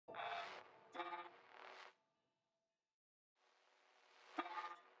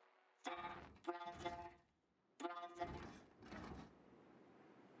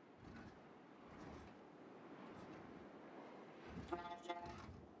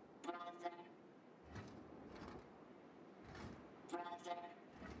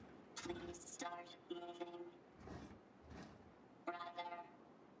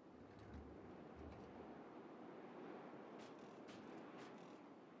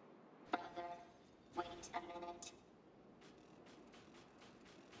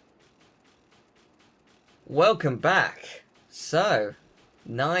Welcome back. So,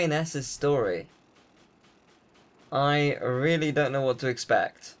 9S's story. I really don't know what to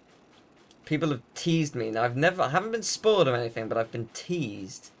expect. People have teased me. Now, I haven't been spoiled or anything, but I've been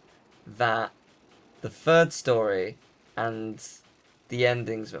teased that the third story and the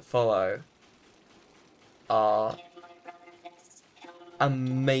endings that follow are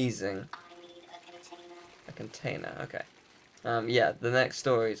amazing. A container, okay. Yeah, the next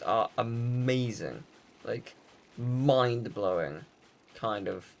stories are amazing. Like, mind-blowing, kind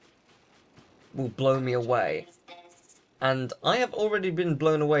of. Will blow me away. And I have already been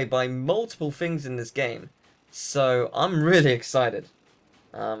blown away by multiple things in this game. So, I'm really excited.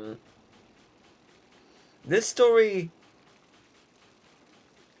 This story,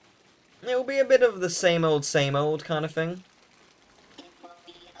 it will be a bit of the same old kind of thing.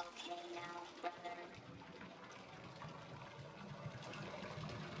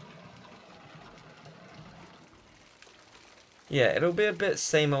 Yeah, it'll be a bit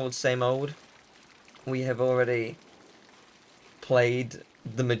same old. We have already played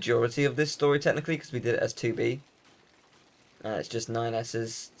the majority of this story, technically, because we did it as 2B. It's just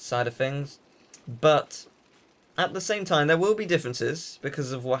 9S's side of things. But, at the same time, there will be differences,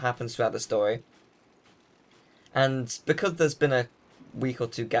 because of what happens throughout the story. And because there's been a week or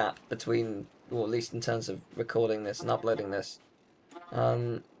two gap between, or at least in terms of recording this and uploading this,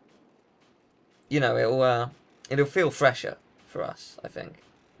 you know, it'll feel fresher for us, I think,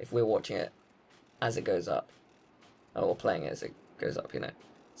 if we're watching it as it goes up, or playing it as it goes up, you know.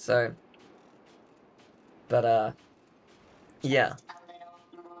 So, but yeah,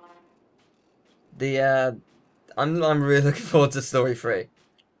 I'm really looking forward to story 3.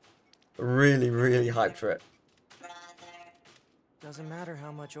 Really hyped for it. Doesn't matter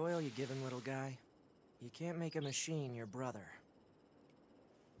how much oil you give him, little guy. You can't make a machine your brother.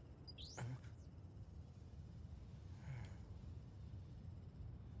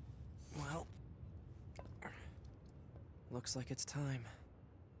 Well, looks like it's time.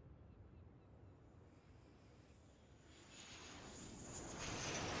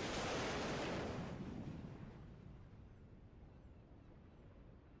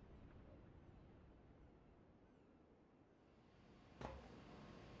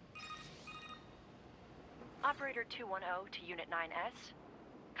 Operator 210 to Unit 9S.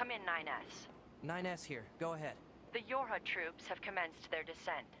 Come in, 9S. 9S here. Go ahead. The Yorha troops have commenced their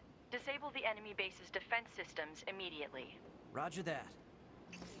descent. Disable the enemy base's defense systems immediately. Roger that.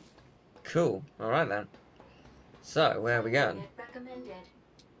 Cool. Alright then. So, where are we going?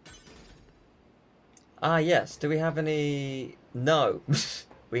 Ah, yes. Do we have any... No.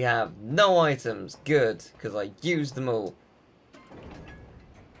 We have no items. Good. Because I used them all.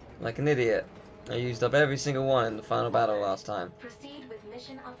 Like an idiot. I used up every single one in the final battle last time. Proceed with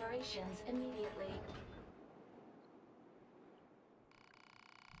mission operations immediately.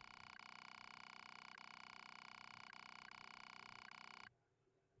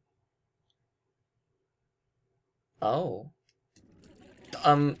 Oh.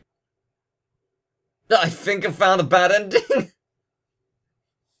 I think I found a bad ending.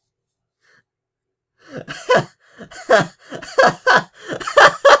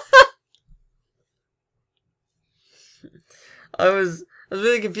 I was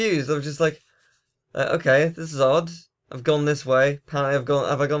really confused. I was just like, okay, this is odd. I've gone this way. Apparently have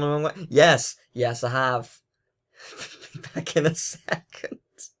I gone the wrong way? Yes, I have. Be back in a second.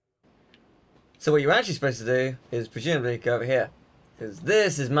 So what you're actually supposed to do is presumably go over here. Because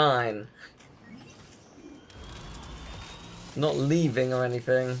this is mine. Not leaving or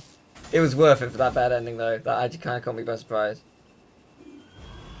anything. It was worth it for that bad ending though. That actually kind of caught me by surprise.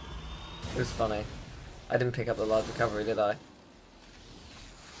 It was funny. I didn't pick up the large recovery, did I?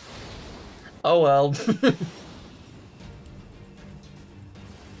 Oh well.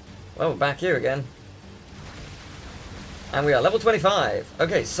 Well, we're back here again. And we are level 25.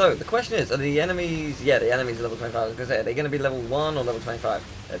 Okay, so the question is, are the enemies... Yeah, the enemies are level 25. I was going to say, are they going to be level 1 or level 25?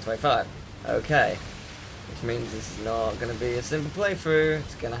 They're 25. Okay. Which means this is not going to be a simple playthrough.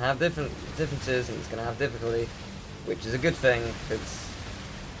 It's going to have differences and it's going to have difficulty. Which is a good thing, because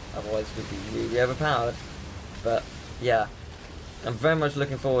otherwise we'd be really overpowered. But, yeah. I'm very much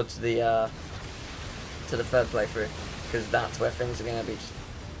looking forward to the third playthrough. Because that's where things are going to be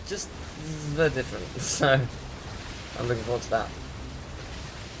just very different. So... I'm looking forward to that.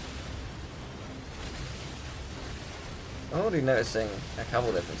 I'm already noticing a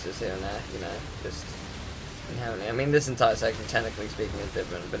couple differences here and there, you know, just inherently. I mean, this entire section, technically speaking, is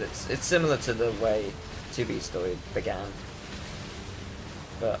different, but it's similar to the way 2B's story began.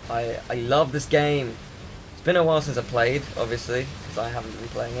 But I love this game. It's been a while since I played, obviously, because I haven't been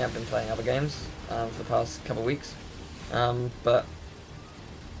playing it. I've been playing other games for the past couple of weeks. But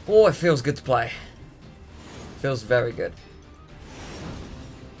oh, it feels good to play. It feels very good.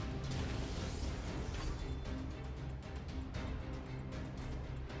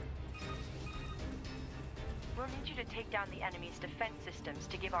 We'll need you to take down the enemy's defense systems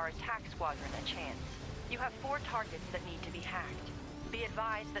to give our attack squadron a chance. You have 4 targets that need to be hacked. Be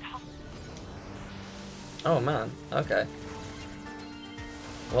advised that... Oh man, okay.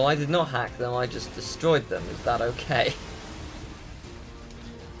 Well, I did not hack them, I just destroyed them. Is that okay?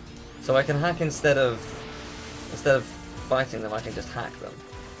 So I can hack instead of fighting them, I can just hack them.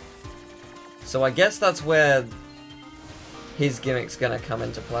 So I guess that's where his gimmick's gonna come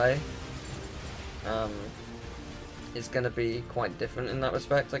into play. It's gonna be quite different in that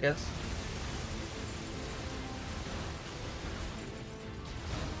respect, I guess.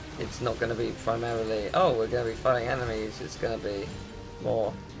 It's not going to be primarily, oh, we're going to be fighting enemies. It's going to be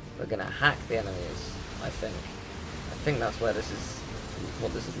more, we're going to hack the enemies, I think. I think that's where this is,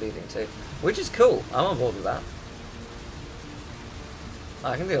 what this is leading to. Which is cool. I'm on board with that.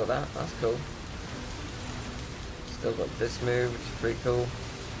 I can deal with that. That's cool. Still got this move, which is pretty cool.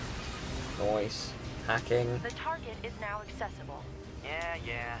 Nice. Hacking. The target is now accessible.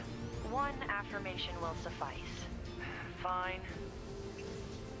 Yeah. 1 affirmation will suffice. Fine.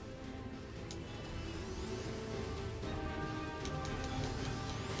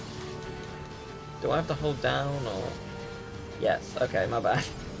 Do I have to hold down or? Yes, okay, my bad.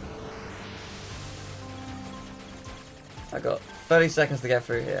 I got 30 seconds to get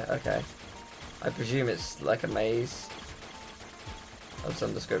through here, okay. I presume it's like a maze of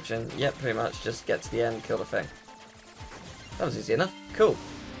some description. Yep, pretty much, just get to the end, kill the thing. That was easy enough, cool.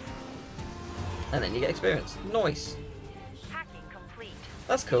 And then you get experience, nice. Hacking complete.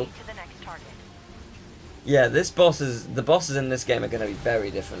 That's cool. To the next target. Yeah, the bosses in this game are going to be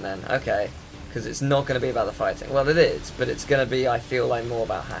very different then, okay. Because it's not going to be about the fighting. Well, it is, but it's going to be, I feel like, more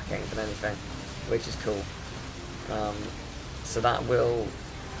about hacking than anything, which is cool. So that will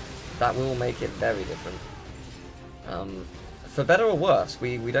make it very different. For better or worse,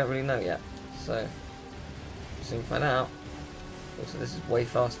 we don't really know yet. So, soon find out. Also, this is way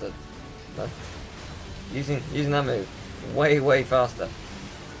faster. Using that move, way faster.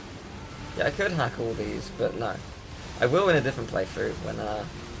 Yeah, I could hack all these, but no. I will in a different playthrough when I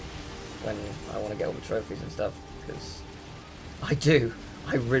want to get all the trophies and stuff, because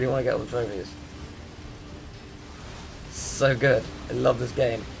I really want to get all the trophies. So good. I love this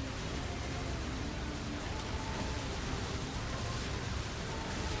game.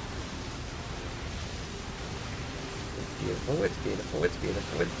 It's beautiful, it's beautiful, it's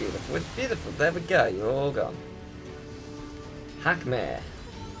beautiful, it's beautiful, it's beautiful. There we go, you're all gone. Hackmare.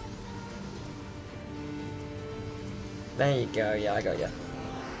 There you go, yeah, I got you.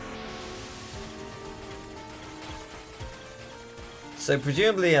 So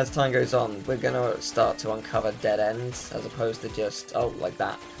presumably as time goes on, we're going to start to uncover dead ends, as opposed to just, oh, like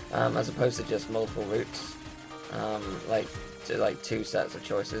that, as opposed to just multiple routes, like 2 sets of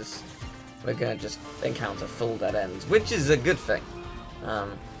choices. We're going to just encounter full dead ends, which is a good thing.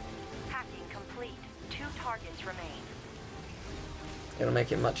 Hacking complete. 2 targets remain. It'll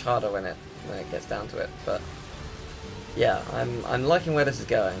make it much harder when it gets down to it, but yeah, I'm liking where this is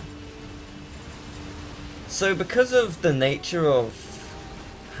going. So because of the nature of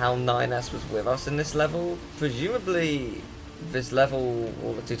how 9S was with us in this level, presumably this level,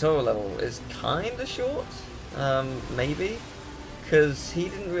 or the tutorial level, is kinda short, maybe, because he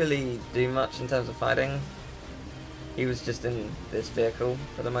didn't really do much in terms of fighting. He was just in this vehicle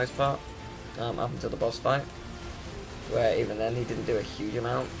for the most part, up until the boss fight, where even then he didn't do a huge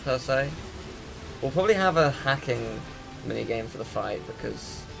amount per se. We'll probably have a hacking minigame for the fight,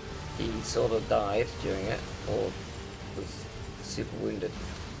 because he sort of died during it, or was super wounded.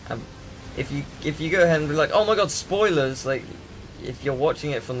 If you go ahead and be like, oh my god, spoilers, like, if you're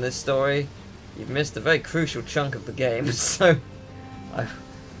watching it from this story, you've missed a very crucial chunk of the game, so I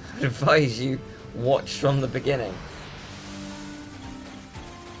advise you watch from the beginning.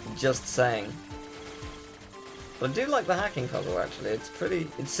 Just saying. But I do like the hacking puzzle, actually.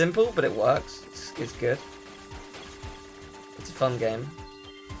 It's simple, but it works. It's good. It's a fun game.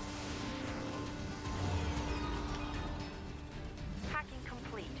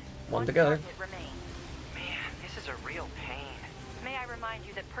 One to go. Target remains. Man, this is a real pain. May I remind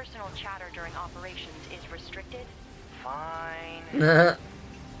you that personal chatter during operations is restricted? Fine.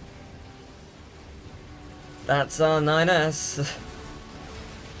 That's our 9S.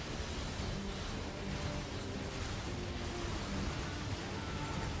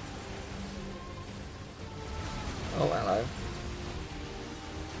 hello.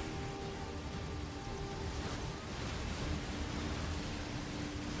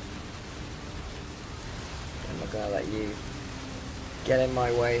 I'm not gonna let you get in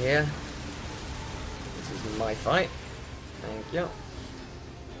my way here. This is my fight. Thank you.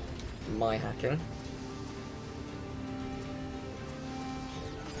 My hacking.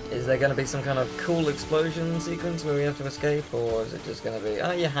 Is there going to be some kind of cool explosion sequence where we have to escape, or is it just going to be,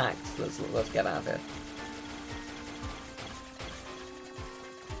 oh, you hacked, let's get out of here.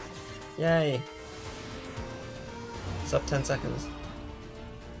 Yay. Sub 10 seconds.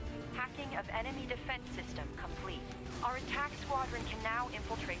 Hacking of enemy defense system complete. Our attack squadron can now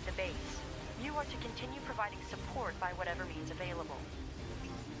infiltrate the base. You are to continue providing support by whatever means available.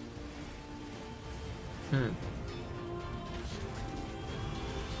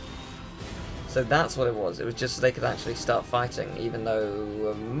 So that's what it was. It was just so they could actually start fighting, even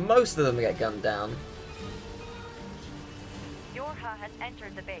though most of them get gunned down. Yorha has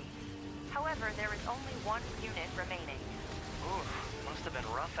entered the base. However, there is only one unit remaining. Oof, must have been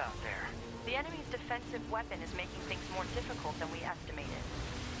rough out there. The enemy's defensive weapon is making things more difficult than we estimated.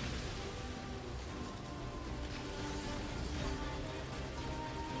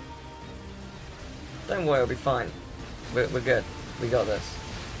 Don't worry, we'll be fine. We're good. We got this.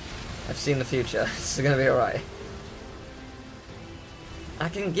 I've seen the future. It's gonna be alright. I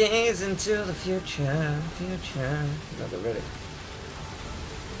can gaze into the future. No, but really.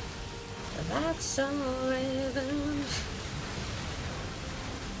 That's all it is.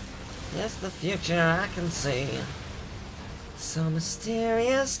 Yes, the future I can see. So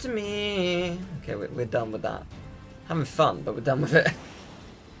mysterious to me. Okay, we're done with that. Having fun, but we're done with it.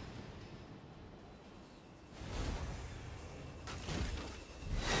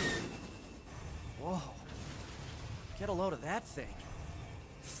 Whoa. Get a load of that thing.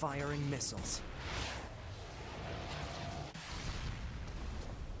 Firing missiles.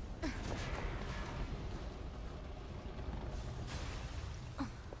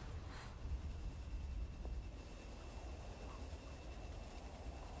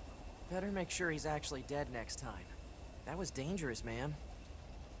 Better make sure he's actually dead next time. That was dangerous, man.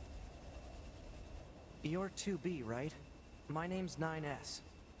 You're 2B, right? My name's 9S.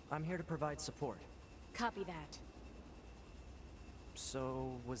 I'm here to provide support. Copy that.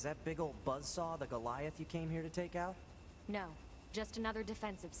 So, was that big old buzzsaw the Goliath you came here to take out? No, just another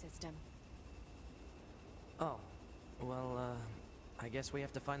defensive system. Oh, well, I guess we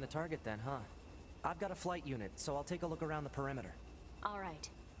have to find the target then, huh? I've got a flight unit, so I'll take a look around the perimeter. All right,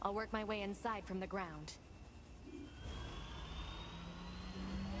 I'll work my way inside from the ground.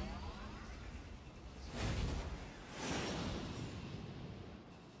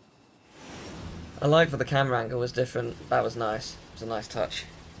 I like that the camera angle was different. That was nice. It was a nice touch.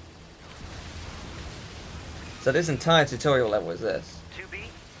 So this entire tutorial level is this. 2B?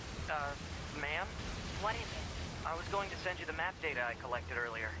 Ma'am? What is it? I was going to send you the map data I collected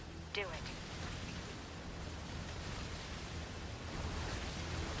earlier. Do it.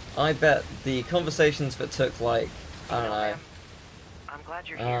 I bet the conversations that took like, I don't know, Ma'am, I'm glad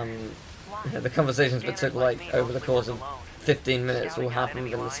you're here. yeah, the conversations that took like over the course of 15 minutes all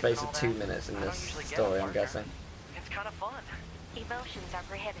happened in the space of 2 minutes in this story, I'm guessing. It's kind of fun. Emotions are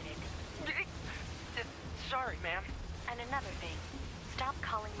prohibited. Sorry, ma'am. And another thing, stop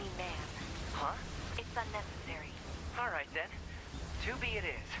calling me ma'am. Huh? It's unnecessary. Alright then. 2B it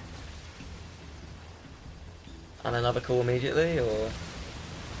is. And another call immediately, or...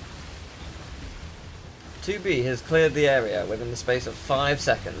 2B has cleared the area within the space of 5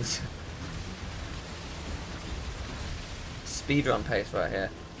 seconds. Speedrun pace right here.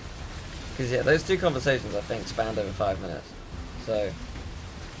 Because yeah, those two conversations I think spanned over 5 minutes. So,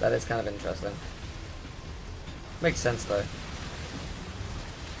 that is kind of interesting. Makes sense though.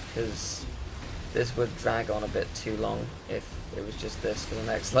 Because this would drag on a bit too long if it was just this for the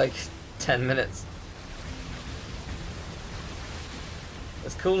next like 10 minutes.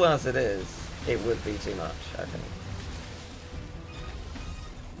 As cool as it is, it would be too much, I think.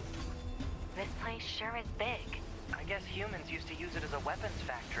 This place sure is big. I guess humans used to use it as a weapons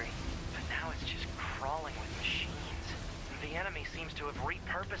factory, but now it's just crawling with machines. The enemy seems to have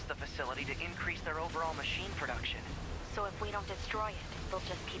repurposed the facility to increase their overall machine production. So if we don't destroy it, they'll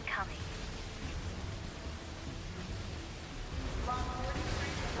just keep coming.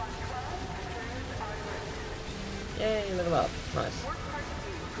 Yay, level up. Nice.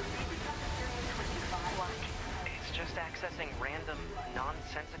 It's just accessing random,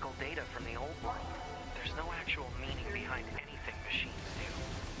 nonsensical data from the old world. There's no actual meaning behind anything machines do.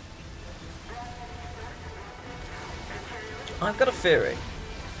 I've got a theory.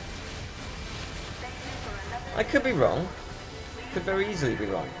 I could be wrong. Could very easily be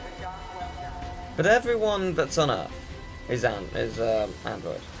wrong. But everyone that's on Earth is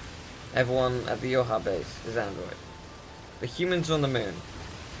Android. Everyone at the Yoha base is Android. The humans are on the moon.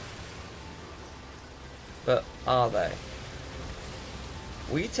 But are they?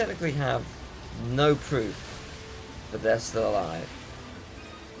 We technically have no proof that they're still alive.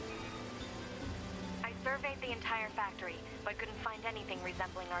 I surveyed the entire factory, but couldn't find anything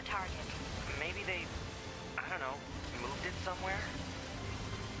resembling our target. Maybe they, I don't know, moved it somewhere?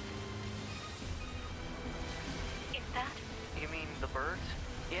 Is that? You mean the birds?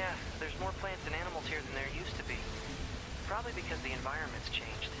 Yeah, there's more plants and animals here than there used to be. Probably because the environment's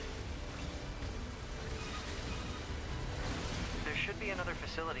changed. There should be another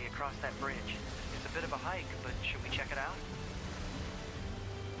facility across that bridge. It's a bit of a hike, but should we check it out?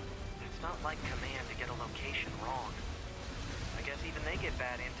 It's not like Command to get a location wrong. I guess even they get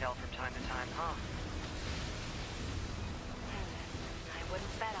bad intel from time to time, huh? I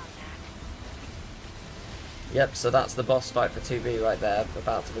wouldn't bet on that. Yep, so that's the boss fight for 2B right there,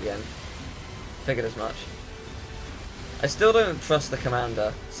 about to begin. Figured as much. I still don't trust the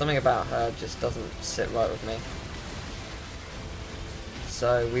commander. Something about her just doesn't sit right with me.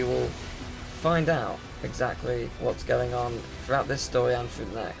 So we will find out exactly what's going on throughout this story and through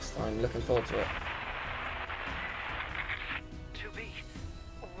the next. I'm looking forward to it. 2B,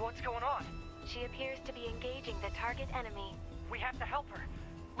 what's going on? She appears to be engaging the target enemy. We have to help her.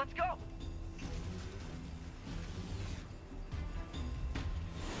 Let's go!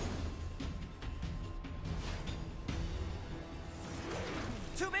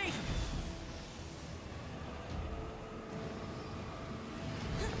 To me!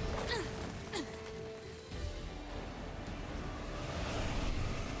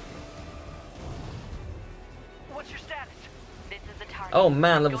 What's your status? This is the target. Oh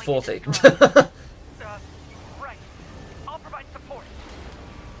man, We're level going to 40. destroy it. Right. I'll provide support.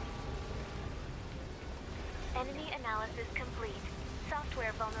 Enemy analysis complete.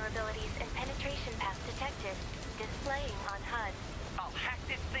 Software vulnerabilities and penetration paths detected. Displaying on HUD. I'll hack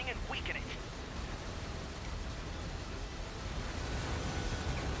this thing and weaken it.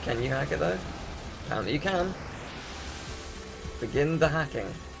 Can you hack it though? Apparently you can. Begin the hacking.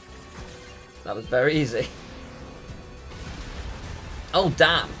 That was very easy. Oh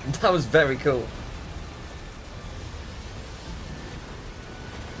damn, that was very cool.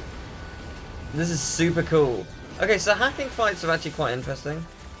 This is super cool. Okay, so hacking fights are actually quite interesting.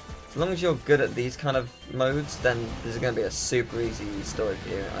 As long as you're good at these kind of modes, then this is going to be a super easy story for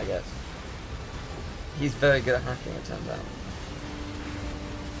you, I guess. He's very good at hacking, it turns out.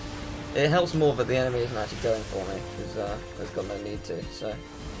 It helps more that the enemy isn't actually going for me, because there's got no need to, so...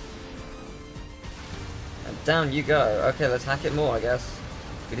 And down you go. Okay, let's hack it more, I guess.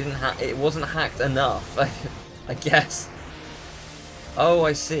 We didn't hack... It wasn't hacked enough, I guess. Oh,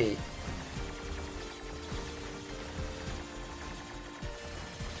 I see.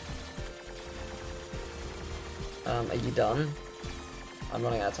 Are you done? I'm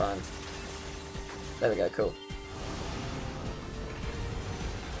running out of time. There we go, cool.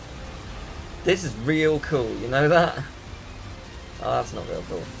 This is real cool, you know that? Oh, that's not real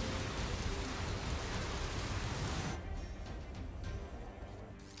cool.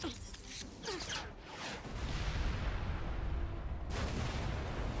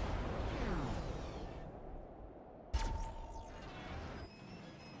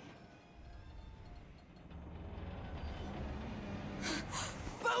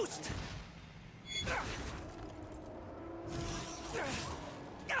 Boost!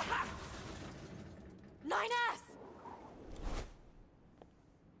 9S!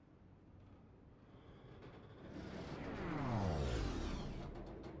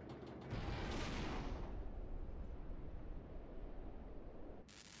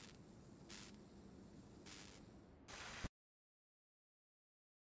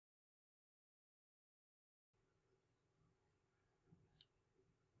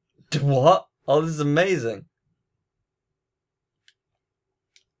 What? Oh, this is amazing.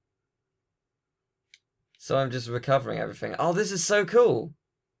 So I'm just recovering everything. Oh, this is so cool.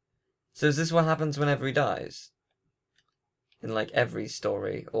 So is this what happens whenever he dies? In like every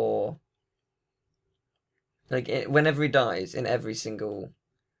story, or like whenever he dies in every single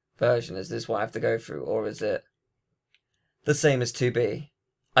version, is this what I have to go through, or is it the same as 2B?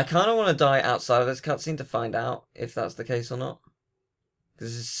 I kind of want to die outside of this cutscene to find out if that's the case or not.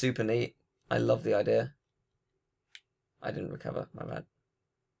 This is super neat. I love the idea. I didn't recover, my bad.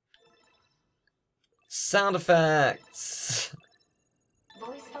 Sound effects!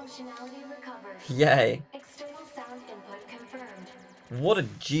 Voice functionality recovered. Yay. External sound input confirmed. What a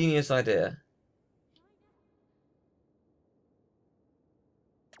genius idea.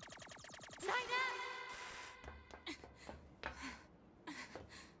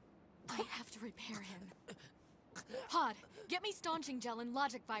 staunching gel and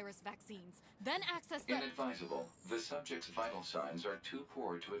logic virus vaccines. Then access the... Inadvisable. The subject's vital signs are too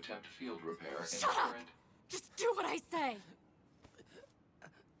poor to attempt field repair in Shut up! current... Just do what I say!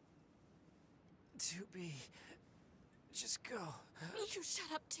 2B. Just go. You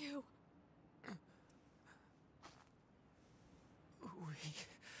shut up too.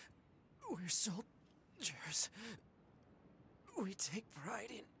 We're soldiers. We take pride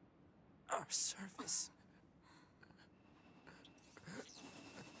in our service.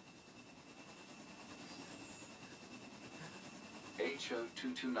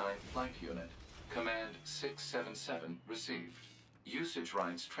 HO-229 Flight Unit. Command 677 received. Usage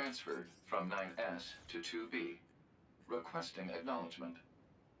rights transferred from 9S to 2B. Requesting acknowledgement.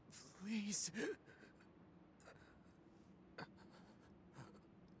 Please.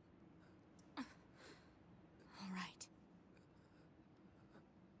 All right.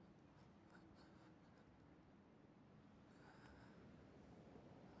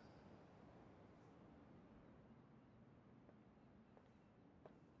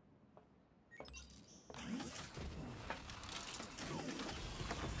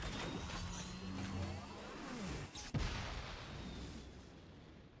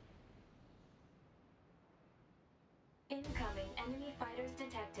 Incoming enemy fighters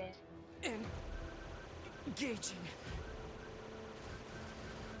detected. Engaging.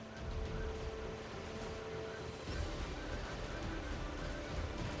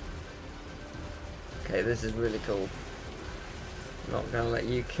 Okay, this is really cool. I'm not gonna let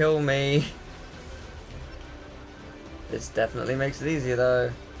you kill me. This definitely makes it easier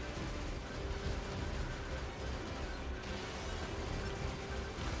though.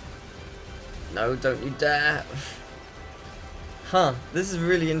 No, don't you dare. Huh, this is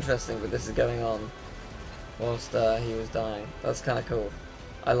really interesting, but this is going on whilst he was dying. That's kind of cool.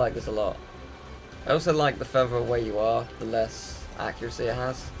 I like this a lot. I also like the further away you are, the less accuracy it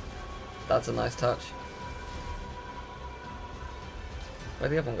has. That's a nice touch.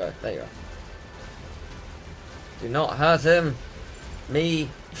 Where'd the other one go? There you are. Do not hurt him! Me!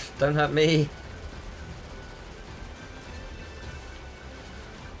 Don't hurt me!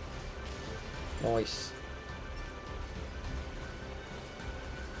 Nice.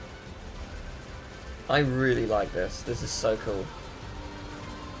 I really like this. This is so cool.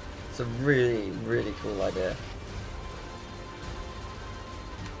 It's a really, really cool idea.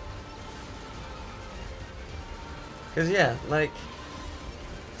 Because yeah, like,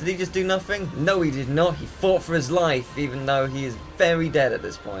 did he just do nothing? No, he did not. He fought for his life, even though he is very dead at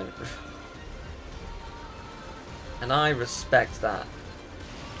this point. And I respect that.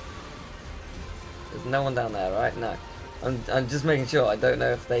 There's no one down there, right? No. I'm just making sure. I don't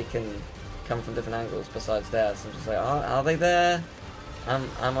know if they can come from different angles besides theirs. I'm just like, are they there?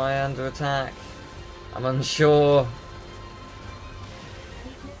 Am I under attack? I'm unsure.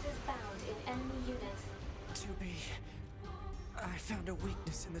 Weaknesses found in enemy units. 2B. I found a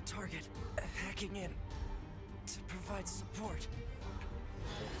weakness in the target. Hacking in to provide support.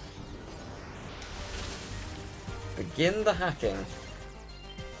 Begin the hacking.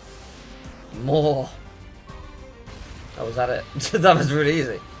 More. Oh, was that it? That was really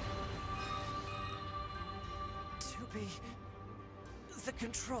easy. 2B. The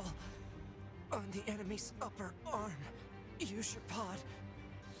control on the enemy's upper arm. Use your pod.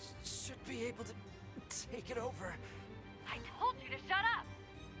 Should be able to take it over. I told you to shut up!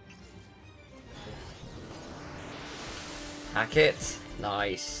 Hack it.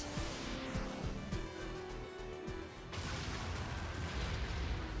 Nice.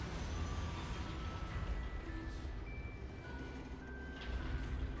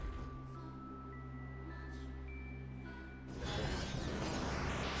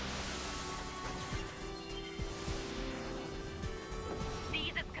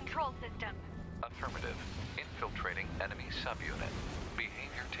 Seize its control system. Affirmative. Infiltrating enemy subunit.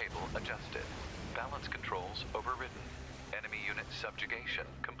 Behavior table adjusted. Balance controls overridden. Enemy unit subjugation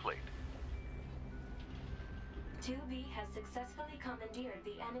complete. 2B has successfully commandeered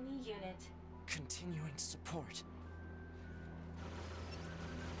the enemy unit. Continuing support.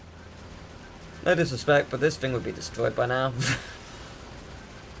 No disrespect, but this thing would be destroyed by now.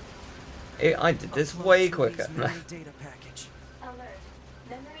 I did this way quicker. Memory data package. Alert.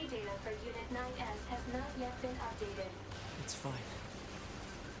 Memory data for Unit 9S has not yet been updated. It's fine.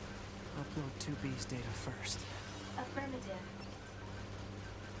 Upload 2B's data first. Affirmative.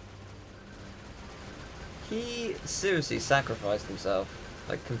 He seriously sacrificed himself,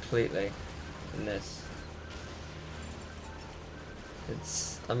 like, completely in this.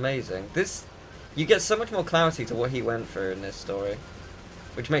 It's amazing. You get so much more clarity to what he went through in this story,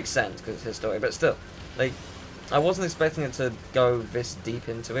 which makes sense because it's his story, but still, like, I wasn't expecting it to go this deep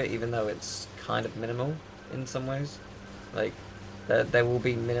into it, even though it's kind of minimal in some ways. Like, there will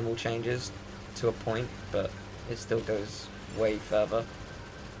be minimal changes to a point, but it still goes way further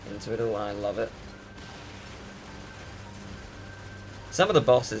into it all, and I love it. Some of the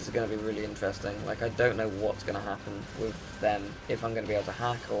bosses are going to be really interesting. Like, I don't know what's going to happen with them, if I'm going to be able to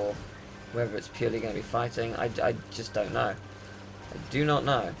hack, or whether it's purely going to be fighting. I just don't know. I do not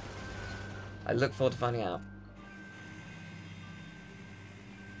know. I look forward to finding out.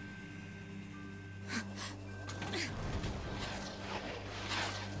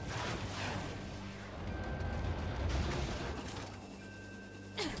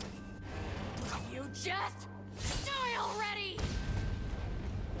 You just die already!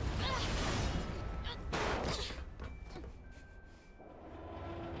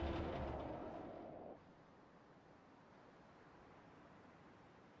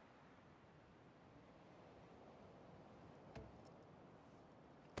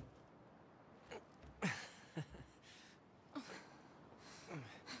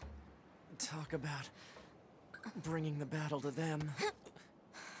 Talk about bringing the battle to them.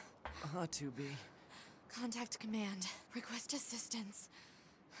 Ought to be. Contact command. Request assistance.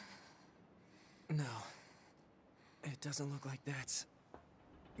 No. It doesn't look like that's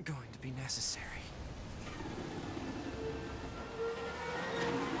going to be necessary.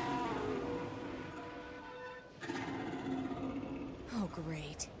 Oh,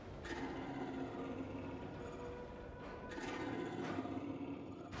 great.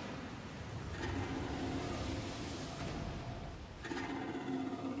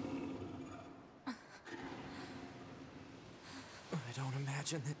 I don't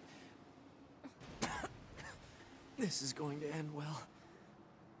imagine that this is going to end well.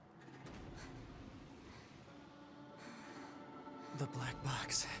 The black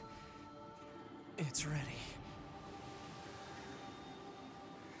box. It's ready.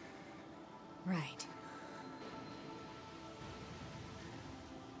 Right.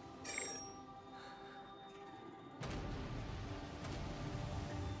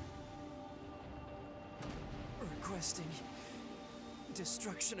 Requesting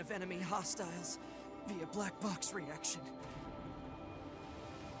destruction of enemy hostiles via black box reaction.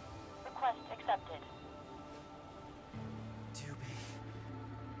 Request accepted. Tubi,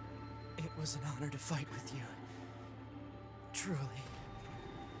 it was an honor to fight with you. Truly.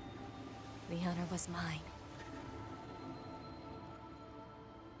 The honor was mine.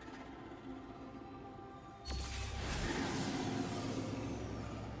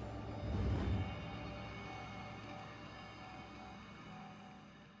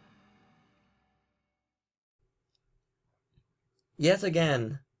 Yet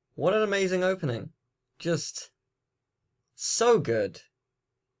again, what an amazing opening. Just so good.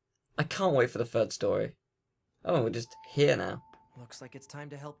 I can't wait for the third story. Oh, we're just here now. Looks like it's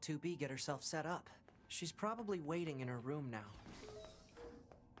time to help 2B get herself set up. She's probably waiting in her room now.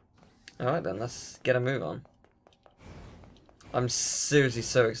 Alright then, let's get a move on. I'm seriously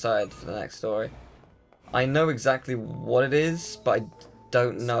so excited for the next story. I know exactly what it is, but I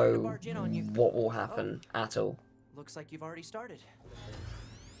don't know what will happen at all. Looks like you've already started.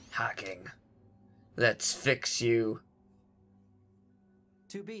 Hacking. Let's fix you.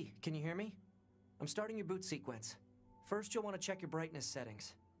 2B, can you hear me? I'm starting your boot sequence. First, you'll want to check your brightness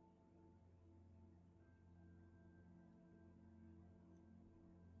settings.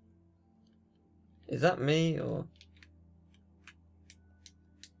 Is that me or...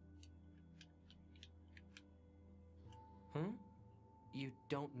 You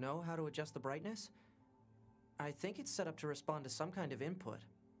don't know how to adjust the brightness? I think it's set up to respond to some kind of input.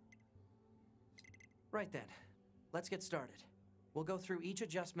 Right then, let's get started. We'll go through each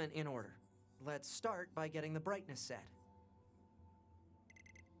adjustment in order. Let's start by getting the brightness set.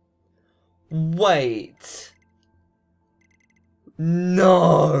 Wait.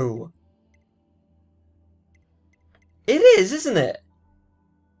 No. It is, isn't it?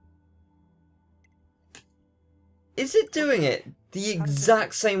 Is it doing it the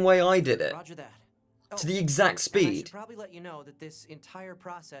exact same way I did it? Roger that. To the exact I speed? should probably let you know that this entire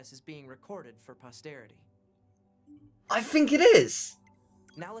process is being recorded for posterity. I think it is.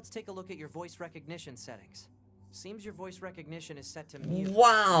 Now let's take a look at your voice recognition settings. Seems your voice recognition is set to mute.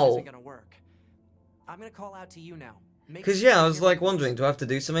 Wow. Which isn't gonna work. I'm gonna call out to you now. Because yeah, I was like wondering, do I have to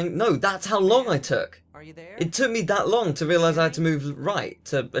do something? No, that's how long I took. Are you there? It took me that long to realise I had to move right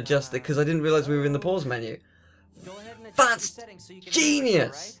to adjust it because I didn't realise we were in the pause menu. Go ahead and adjust That's your settings so you can genius! hear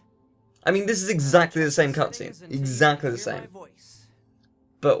us, I mean, this is exactly the same cutscene. Exactly the same.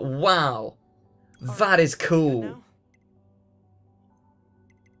 But wow. That is cool.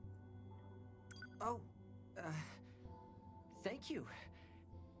 Oh,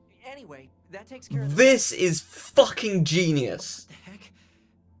 Anyway, that takes care of This is fucking genius. What the heck?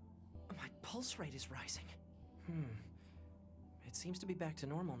 My pulse rate is rising. It seems to be back to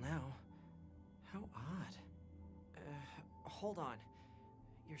normal now. How odd. Hold on.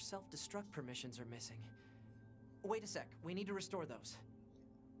 Your self-destruct permissions are missing. Wait a sec. We need to restore those.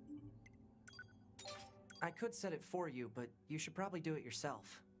 I could set it for you, but you should probably do it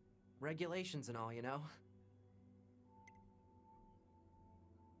yourself. Regulations and all, you know?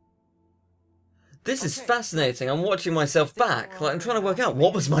 This is Okay. fascinating. I'm watching myself back. Like, I'm trying to work out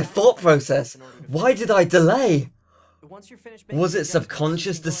what was my thought process. Why did I delay? Once you're finished Was making it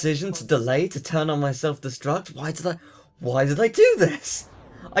subconscious adjustments, decision to you can go ahead delay, to turn on my self-destruct? Why did I do this?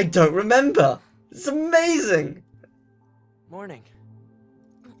 I don't remember. It's amazing. Morning.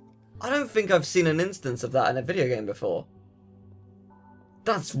 I don't think I've seen an instance of that in a video game before.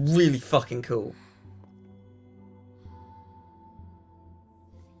 That's really fucking cool.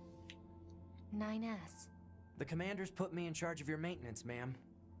 9S. The commander's put me in charge of your maintenance, ma'am.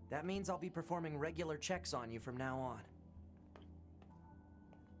 That means I'll be performing regular checks on you from now on.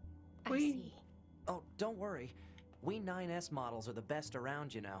 I see. Oh, don't worry. We 9S models are the best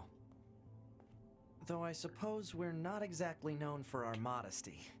around, you know. Though I suppose we're not exactly known for our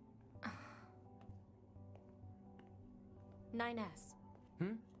modesty. 9S.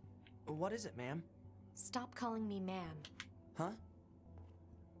 What is it, ma'am? Stop calling me ma'am. Huh?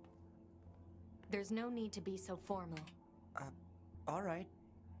 There's no need to be so formal. All right.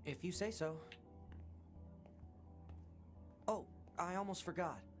 If you say so. Oh, I almost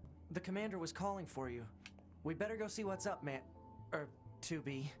forgot. The commander was calling for you. We better go see what's up, man.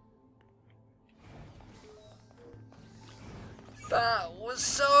 2B. That was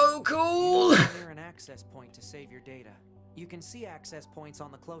so cool! Near an access point to save your data. You can see access points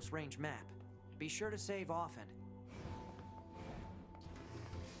on the close range map. Be sure to save often.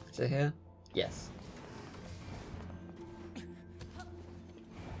 Is it here? Yes.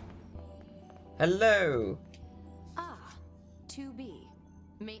 Hello! Ah, 2B.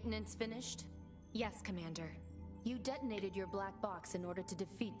 Maintenance finished? Yes, Commander. You detonated your black box in order to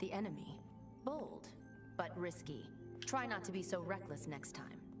defeat the enemy. Bold, but risky. Try not to be so reckless next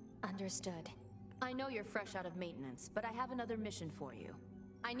time. Understood. I know you're fresh out of maintenance, but I have another mission for you.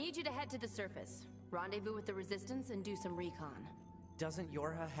 I need you to head to the surface, rendezvous with the Resistance, and do some recon. Doesn't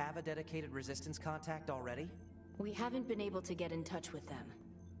Yorha have a dedicated resistance contact already? We haven't been able to get in touch with them,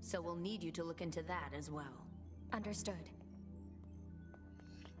 so we'll need you to look into that as well. Understood.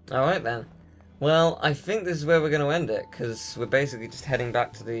 Alright then. Well, I think this is where we're going to end it, because we're basically just heading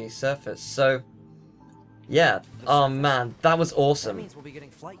back to the surface. So, yeah. Oh man, that was That awesome. means we'll be getting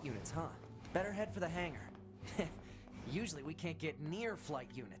flight units, huh? Better head for the hangar. Usually we can't get near flight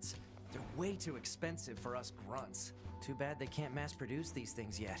units. They're way too expensive for us grunts. Too bad they can't mass produce these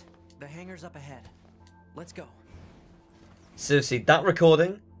things yet. The hangar's up ahead. Let's go. Seriously, that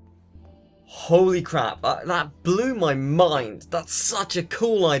recording? Holy crap, that blew my mind. That's such a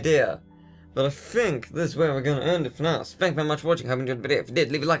cool idea. But I think this is where we're going to end it for now. So thank you very much for watching. Hope you enjoyed the video. If you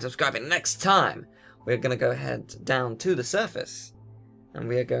did, leave a like, subscribe, and next time we're going to go head down to the surface. And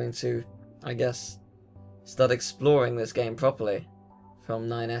we are going to, I guess, start exploring this game properly from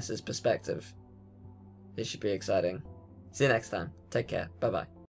 9S's perspective. This should be exciting. See you next time. Take care. Bye-bye.